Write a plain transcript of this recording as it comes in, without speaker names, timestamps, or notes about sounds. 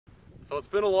So it's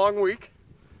been a long week.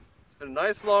 It's been a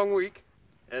nice long week.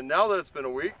 And now that it's been a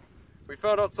week, we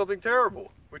found out something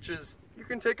terrible, which is you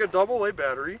can take a AA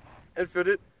battery and fit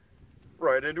it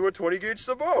right into a 20 gauge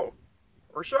sabot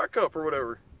or shot cup or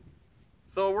whatever.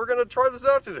 So we're gonna try this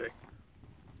out today.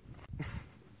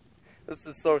 This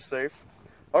is so safe.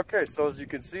 Okay, so as you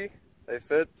can see, they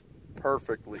fit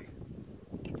perfectly.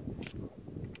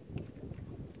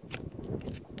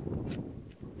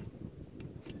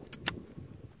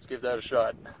 Let's give that a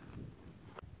shot.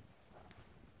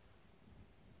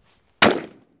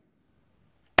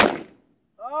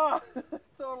 Ah,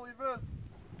 totally missed.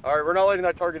 All right, we're not letting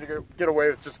that target get away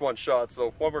with just one shot,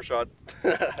 so one more shot.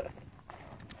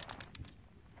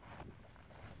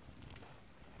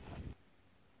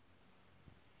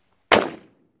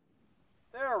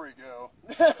 There we go.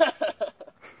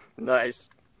 Nice.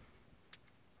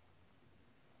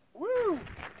 Woo!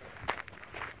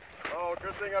 Oh,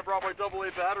 good thing I brought my AA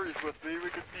batteries with me. We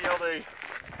could see how they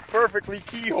perfectly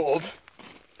keyholed.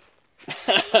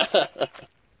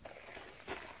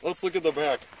 Let's look at the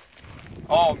back.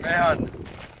 Oh man.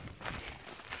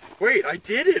 Wait, I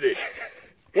did hit it.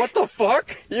 What the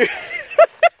fuck?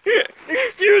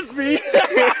 Excuse me.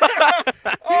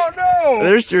 Oh no!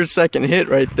 There's your second hit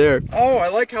right there. Oh, I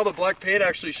like how the black paint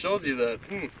actually shows you that.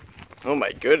 Oh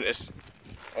my goodness.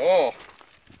 Oh,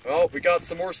 well, we got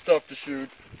some more stuff to shoot.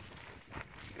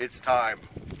 It's time.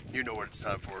 You know what it's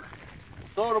time for.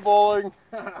 Soda bowling.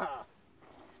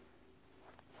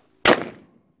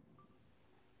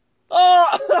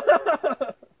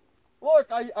 Oh!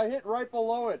 Look, I hit right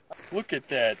below it. Look at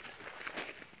that.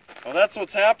 Well, that's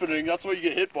what's happening. That's what you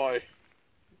get hit by.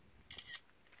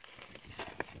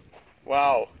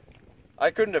 Wow.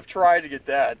 I couldn't have tried to get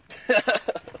that.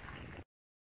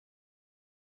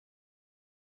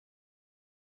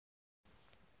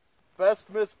 Best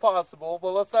miss possible,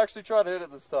 but let's actually try to hit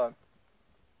it this time.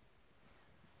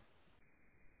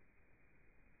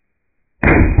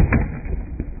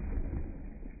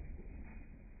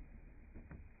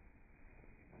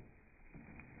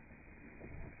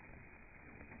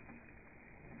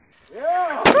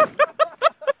 Yeah!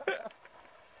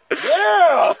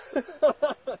 Yeah!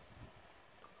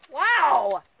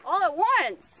 Wow! All at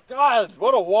once! God,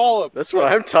 what a wallop! That's what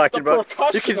I'm talking about.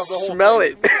 You can smell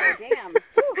it. Oh, damn.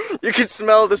 You can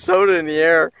smell the soda in the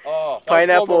air. Oh,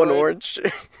 Pineapple and orange.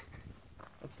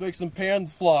 Let's make some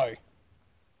pans fly.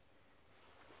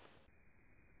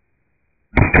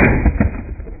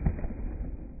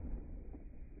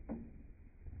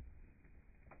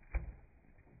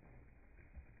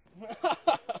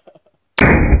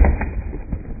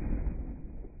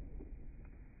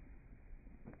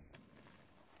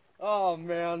 Oh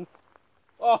man.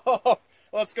 Oh,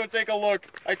 let's go take a look.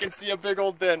 I can see a big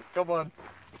old dent. Come on.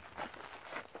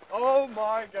 Oh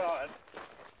my god.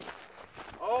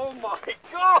 Oh my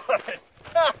god.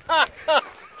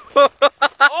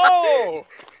 Oh!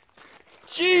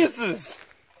 Jesus.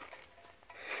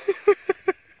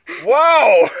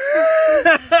 Wow.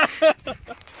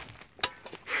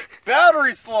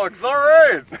 Battery slugs. All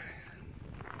right.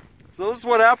 So this is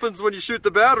what happens when you shoot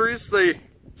the batteries. They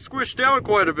squish down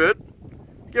quite a bit,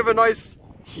 give a nice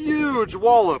huge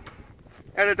wallop,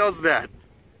 and it does that.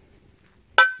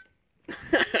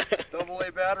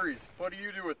 AA batteries, what do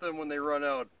you do with them when they run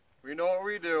out? We know what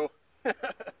we do.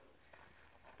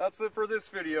 That's it for this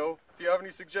video. If you have any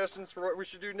suggestions for what we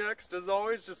should do next, as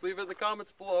always, just leave it in the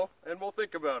comments below and we'll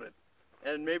think about it.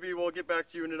 And maybe we'll get back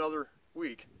to you in another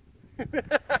week. See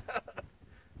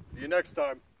you next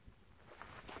time.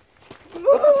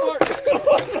 What the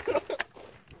fuck?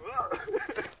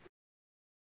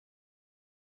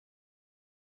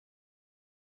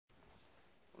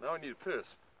 Now I need to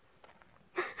piss.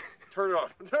 Turn it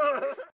on.